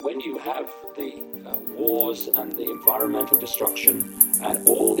have the wars and the environmental destruction and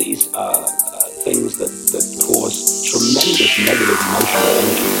all these things that cause tremendous negative emotional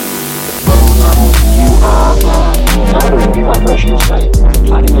energy. You are lowering the vibrational state,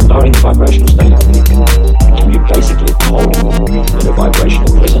 planning on lowering the vibrational state, and you basically hold in a vibrational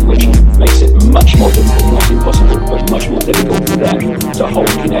prison, which makes it much more difficult, not impossible, but much more difficult for them to hold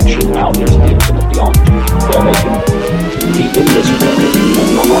connection out into the infinite beyond, where they can be in this reality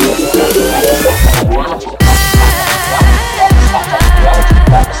and not on it.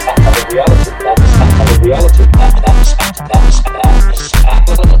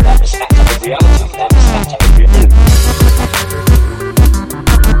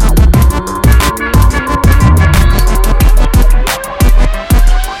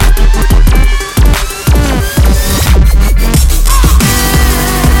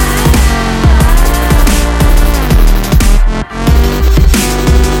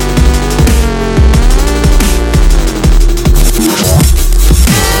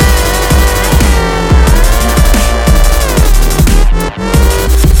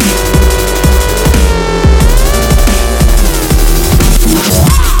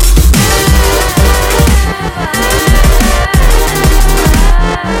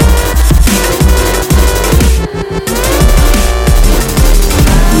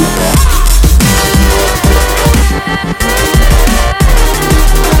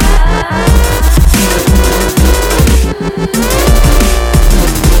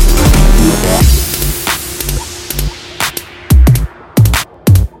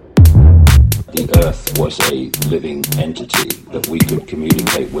 Was a living entity that we could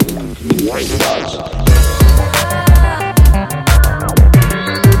communicate with and communicate with us.